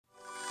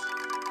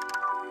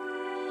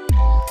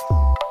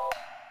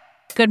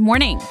Good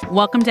morning.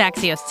 Welcome to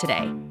Axios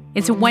Today.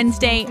 It's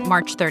Wednesday,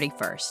 March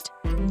 31st.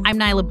 I'm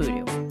Nyla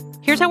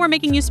Boodoo. Here's how we're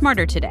making you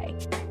smarter today.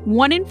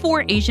 1 in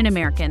 4 Asian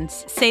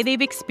Americans say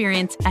they've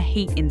experienced a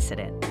hate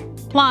incident.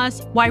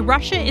 Plus, why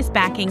Russia is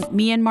backing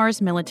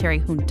Myanmar's military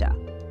junta.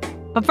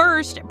 But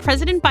first,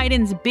 President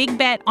Biden's big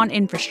bet on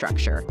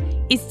infrastructure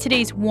is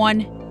today's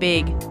one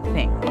big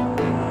thing.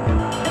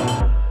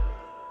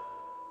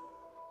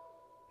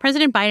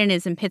 President Biden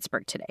is in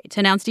Pittsburgh today to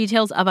announce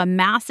details of a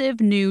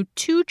massive new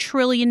 $2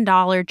 trillion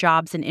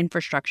jobs and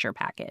infrastructure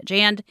package.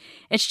 And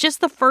it's just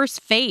the first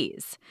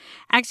phase.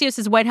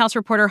 Axios' White House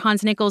reporter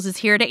Hans Nichols is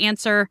here to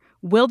answer,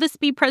 will this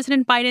be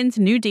President Biden's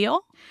New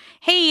Deal?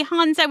 Hey,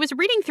 Hans, I was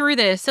reading through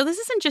this. So this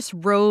isn't just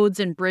roads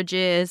and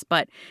bridges,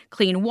 but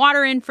clean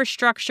water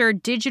infrastructure,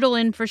 digital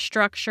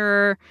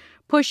infrastructure,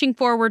 pushing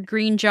forward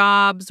green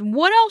jobs.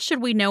 What else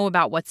should we know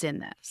about what's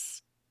in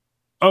this?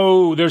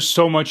 Oh, there's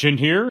so much in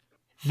here.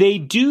 They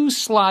do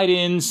slide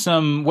in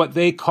some what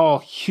they call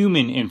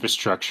human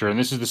infrastructure, and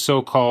this is the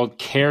so-called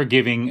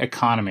caregiving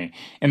economy.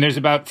 And there's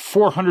about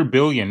 $400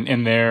 billion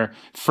in there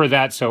for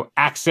that, so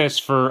access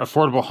for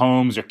affordable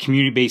homes or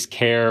community-based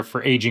care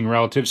for aging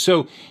relatives.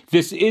 So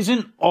this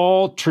isn't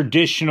all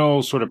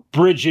traditional sort of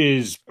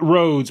bridges,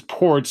 roads,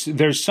 ports.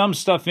 There's some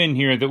stuff in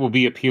here that will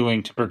be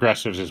appealing to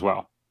progressives as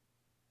well.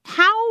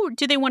 How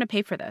do they want to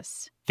pay for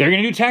this? They're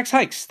going to do tax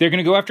hikes. They're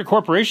going to go after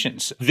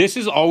corporations. This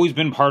has always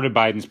been part of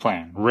Biden's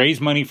plan,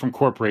 raise money from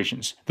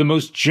corporations. The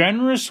most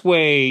generous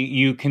way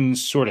you can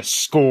sort of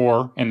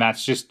score, and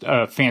that's just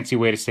a fancy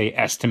way to say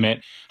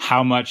estimate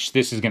how much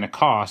this is going to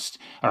cost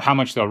or how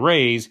much they'll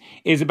raise,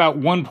 is about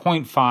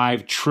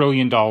 $1.5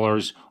 trillion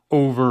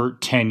over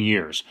 10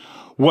 years.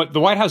 What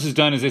the White House has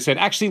done is they said,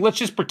 actually, let's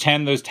just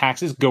pretend those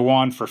taxes go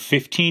on for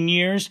 15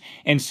 years.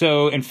 And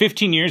so in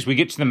 15 years, we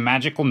get to the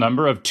magical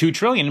number of $2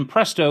 trillion. And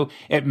presto,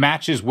 it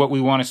matches what we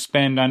want to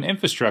spend on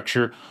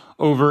infrastructure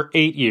over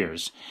 8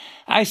 years.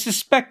 I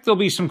suspect there'll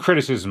be some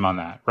criticism on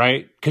that,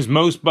 right? Because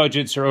most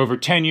budgets are over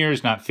 10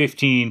 years, not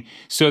 15.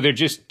 So they're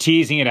just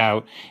teasing it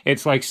out.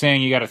 It's like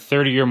saying you got a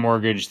 30-year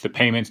mortgage. The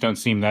payments don't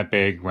seem that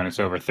big when it's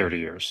over 30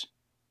 years.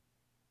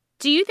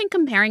 Do you think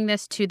comparing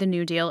this to the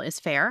New Deal is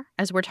fair,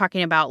 as we're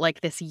talking about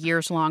like this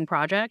years-long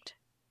project?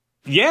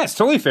 Yeah, it's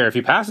totally fair if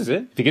he passes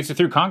it, if he gets it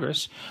through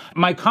Congress.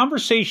 My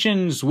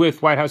conversations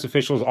with White House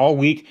officials all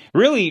week,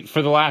 really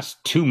for the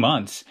last 2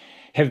 months,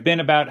 have been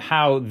about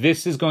how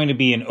this is going to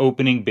be an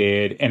opening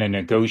bid and a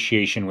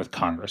negotiation with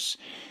Congress.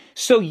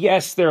 So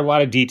yes, there are a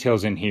lot of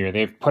details in here.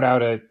 They've put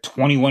out a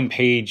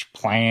 21-page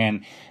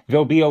plan.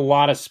 There'll be a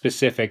lot of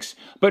specifics,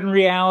 but in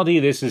reality,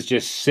 this is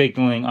just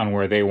signaling on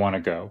where they want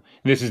to go.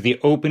 This is the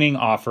opening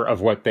offer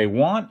of what they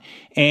want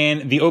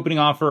and the opening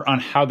offer on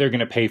how they're going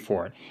to pay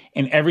for it.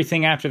 And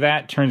everything after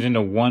that turns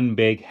into one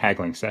big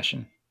haggling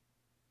session.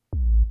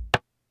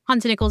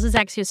 Hans Nichols is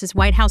Axios'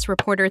 White House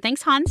reporter.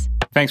 Thanks, Hans.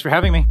 Thanks for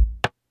having me.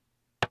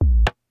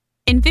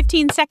 In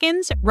 15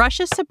 seconds,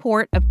 Russia's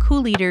support of coup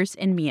leaders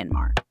in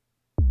Myanmar.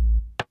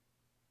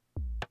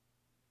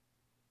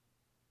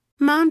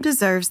 Mom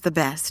deserves the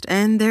best,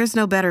 and there's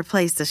no better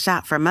place to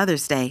shop for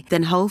Mother's Day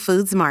than Whole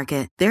Foods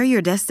Market. They're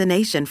your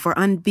destination for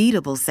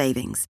unbeatable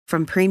savings,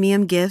 from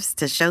premium gifts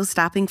to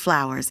show-stopping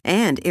flowers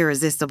and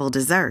irresistible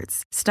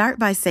desserts. Start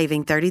by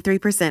saving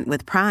 33%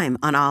 with Prime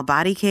on all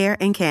body care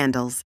and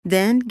candles.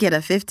 Then get a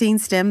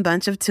 15-stem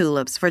bunch of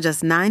tulips for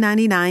just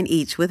 $9.99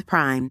 each with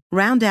Prime.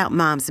 Round out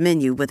Mom's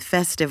menu with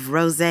festive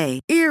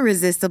rosé,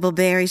 irresistible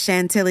berry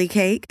chantilly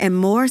cake, and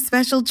more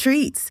special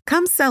treats.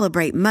 Come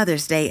celebrate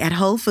Mother's Day at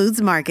Whole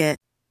Foods Market.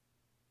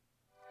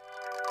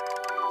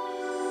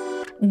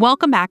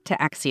 Welcome back to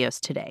Axios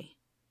Today.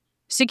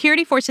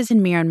 Security forces in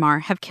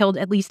Myanmar have killed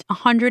at least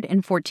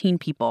 114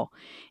 people,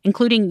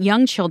 including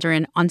young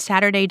children, on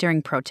Saturday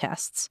during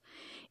protests.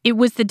 It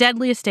was the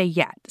deadliest day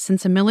yet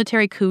since a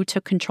military coup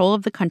took control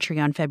of the country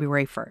on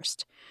February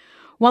 1st.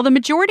 While the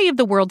majority of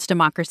the world's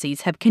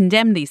democracies have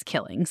condemned these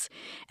killings,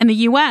 and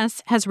the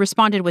U.S. has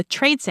responded with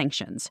trade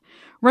sanctions,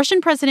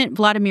 Russian President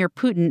Vladimir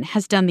Putin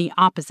has done the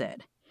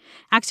opposite.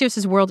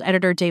 Axios' world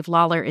editor Dave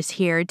Lawler is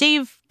here.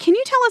 Dave, can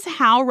you tell us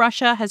how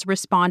Russia has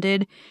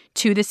responded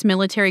to this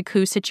military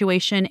coup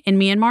situation in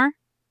Myanmar?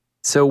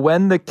 So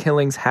when the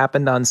killings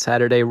happened on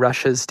Saturday,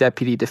 Russia's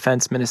deputy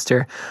defense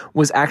minister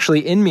was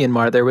actually in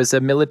Myanmar. There was a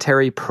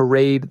military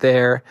parade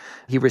there.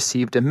 He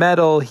received a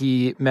medal.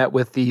 He met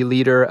with the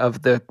leader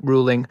of the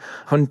ruling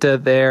junta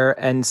there.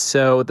 And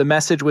so the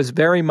message was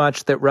very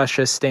much that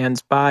Russia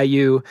stands by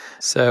you.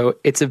 So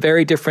it's a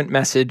very different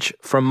message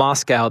from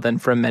Moscow than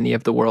from many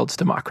of the world's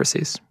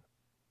democracies.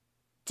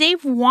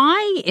 Dave,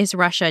 why is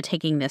Russia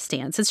taking this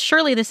stance?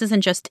 Surely this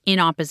isn't just in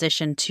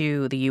opposition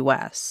to the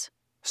U.S.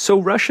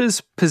 So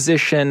Russia's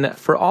position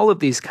for all of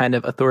these kind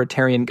of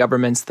authoritarian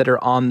governments that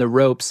are on the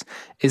ropes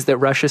is that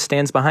Russia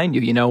stands behind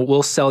you. You know,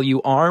 we'll sell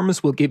you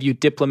arms, we'll give you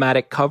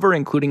diplomatic cover,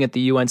 including at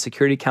the UN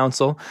Security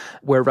Council,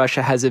 where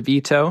Russia has a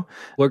veto.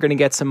 We're going to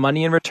get some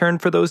money in return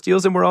for those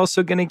deals, and we're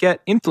also going to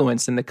get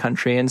influence in the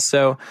country. And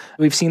so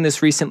we've seen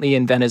this recently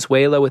in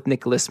Venezuela with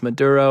Nicolas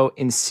Maduro,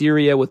 in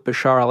Syria with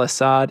Bashar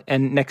al-Assad,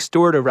 and next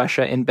door to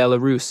Russia in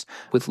Belarus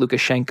with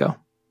Lukashenko.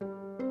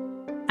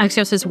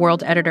 Axios'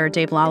 world editor,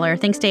 Dave Lawler.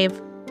 Thanks, Dave.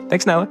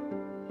 Thanks, Nala.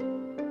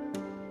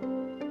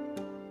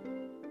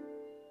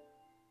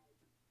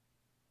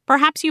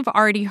 Perhaps you've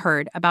already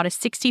heard about a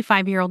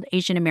 65-year-old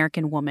Asian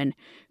American woman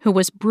who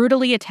was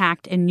brutally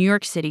attacked in New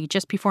York City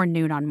just before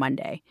noon on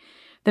Monday.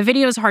 The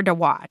video is hard to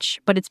watch,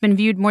 but it's been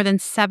viewed more than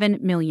 7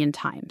 million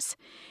times.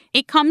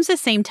 It comes the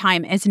same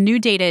time as new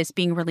data is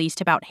being released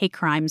about hate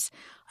crimes,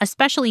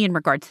 especially in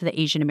regard to the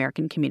Asian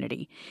American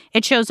community.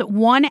 It shows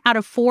 1 out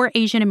of 4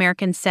 Asian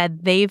Americans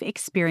said they've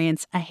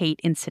experienced a hate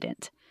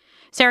incident.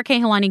 Sarah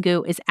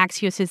Kehaulani-Gu is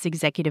Axios'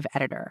 executive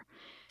editor.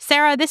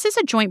 Sarah, this is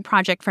a joint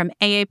project from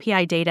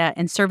AAPI Data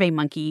and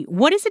SurveyMonkey.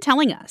 What is it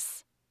telling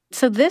us?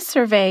 So this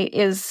survey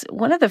is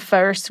one of the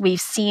first we've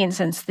seen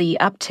since the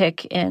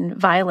uptick in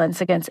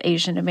violence against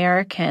Asian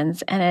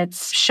Americans, and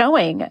it's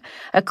showing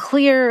a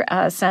clear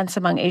sense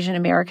among Asian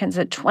Americans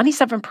that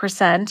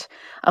 27%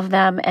 of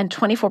them and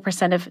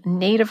 24% of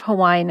Native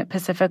Hawaiian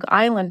Pacific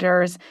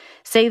Islanders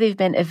say they've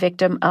been a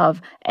victim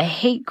of a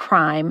hate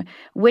crime,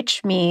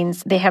 which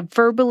means they have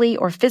verbally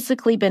or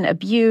physically been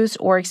abused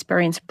or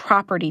experienced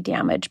property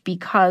damage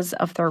because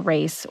of their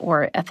race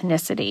or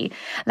ethnicity.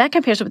 That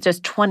compares with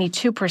just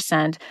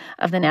 22%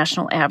 of the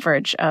national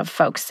average of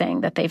folks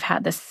saying that they've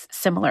had this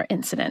similar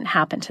incident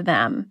happen to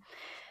them.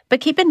 But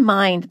keep in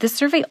mind, this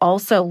survey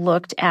also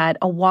looked at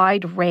a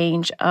wide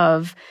range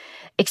of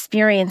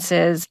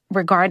experiences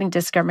regarding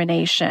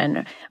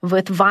discrimination,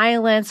 with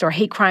violence or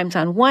hate crimes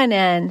on one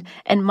end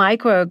and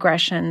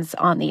microaggressions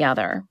on the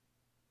other.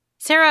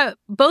 Sarah,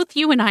 both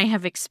you and I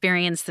have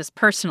experienced this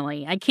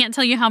personally. I can't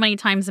tell you how many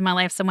times in my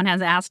life someone has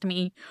asked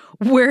me,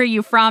 where are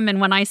you from? And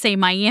when I say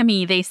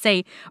Miami, they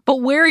say,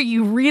 but where are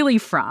you really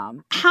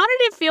from? How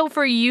did it feel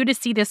for you to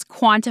see this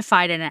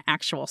quantified in an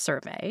actual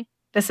survey?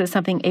 This is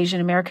something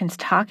Asian Americans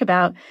talk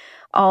about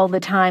all the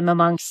time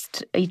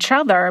amongst each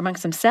other,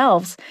 amongst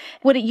themselves.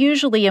 What it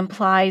usually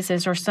implies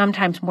is, or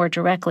sometimes more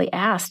directly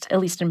asked, at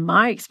least in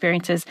my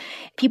experiences,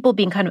 people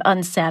being kind of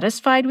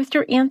unsatisfied with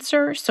your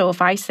answer. So if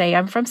I say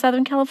I'm from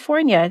Southern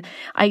California,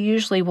 I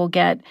usually will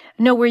get,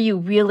 no, where are you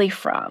really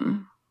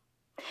from?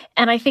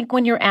 And I think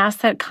when you're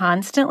asked that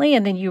constantly,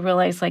 and then you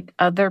realize like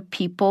other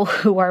people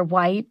who are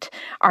white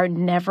are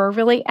never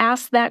really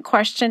asked that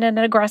question in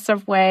an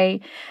aggressive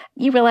way,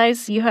 you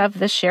realize you have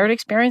this shared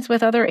experience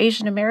with other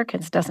Asian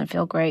Americans. Doesn't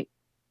feel great.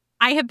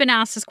 I have been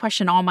asked this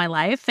question all my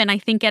life, and I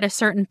think at a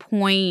certain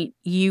point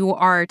you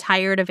are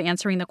tired of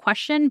answering the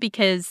question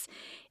because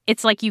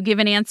it's like you give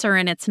an answer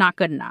and it's not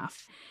good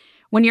enough.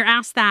 When you're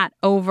asked that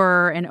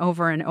over and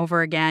over and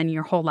over again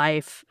your whole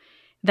life,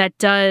 that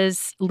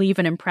does leave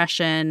an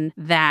impression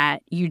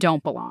that you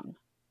don't belong.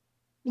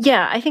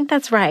 Yeah, I think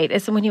that's right.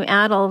 It's when you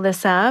add all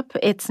this up,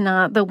 it's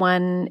not the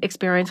one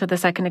experience or the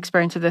second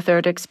experience or the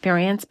third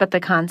experience, but the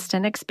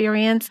constant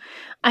experience.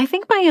 I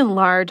think by and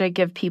large, I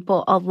give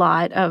people a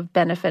lot of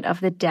benefit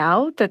of the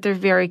doubt, that they're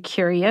very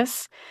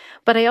curious.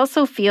 But I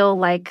also feel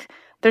like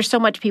there's so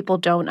much people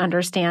don't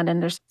understand,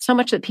 and there's so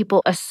much that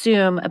people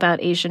assume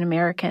about Asian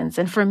Americans.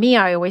 And for me,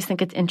 I always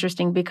think it's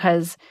interesting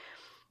because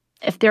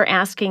if they're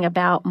asking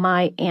about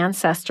my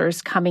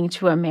ancestors coming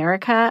to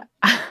America,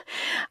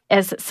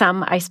 as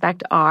some I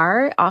expect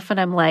are, often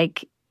I'm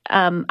like,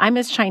 I'm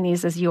as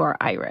Chinese as you are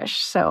Irish.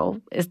 So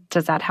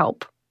does that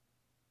help?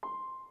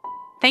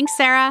 Thanks,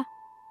 Sarah.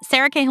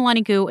 Sarah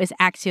Kehaulani-Gu is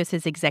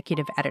Axios'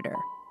 executive editor.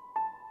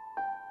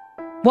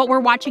 What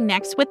we're watching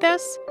next with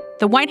this?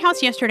 The White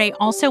House yesterday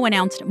also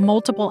announced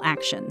multiple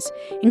actions,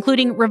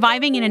 including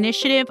reviving an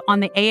initiative on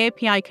the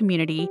AAPI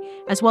community,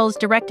 as well as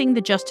directing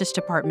the Justice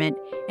Department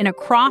in a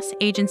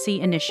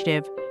cross-agency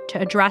initiative to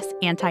address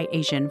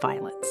anti-Asian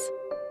violence.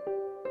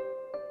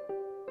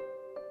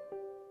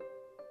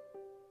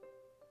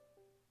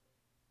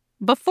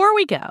 Before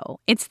we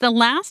go, it's the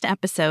last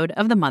episode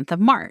of the month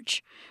of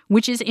March,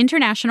 which is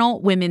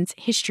International Women's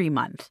History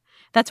Month.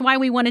 That's why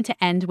we wanted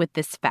to end with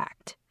this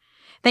fact.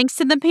 Thanks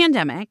to the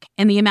pandemic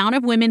and the amount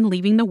of women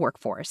leaving the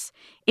workforce,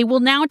 it will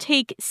now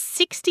take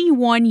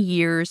 61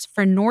 years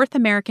for North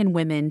American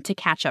women to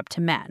catch up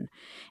to men.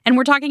 And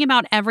we're talking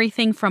about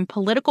everything from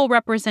political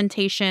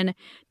representation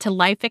to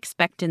life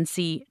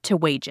expectancy to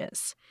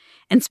wages.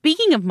 And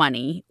speaking of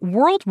money,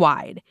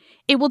 worldwide,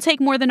 it will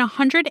take more than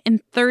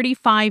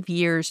 135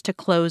 years to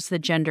close the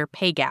gender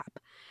pay gap.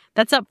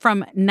 That's up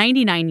from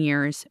 99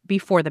 years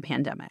before the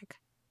pandemic.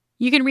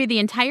 You can read the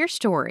entire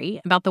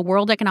story about the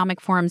World Economic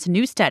Forum's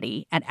new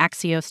study at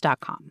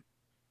Axios.com.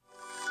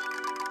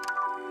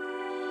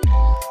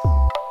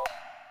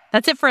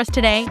 That's it for us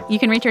today. You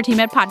can reach our team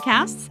at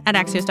podcasts at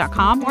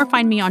Axios.com or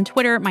find me on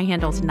Twitter. My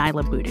handle's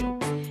Nyla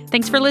Boodoo.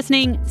 Thanks for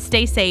listening,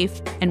 stay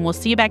safe, and we'll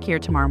see you back here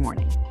tomorrow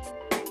morning.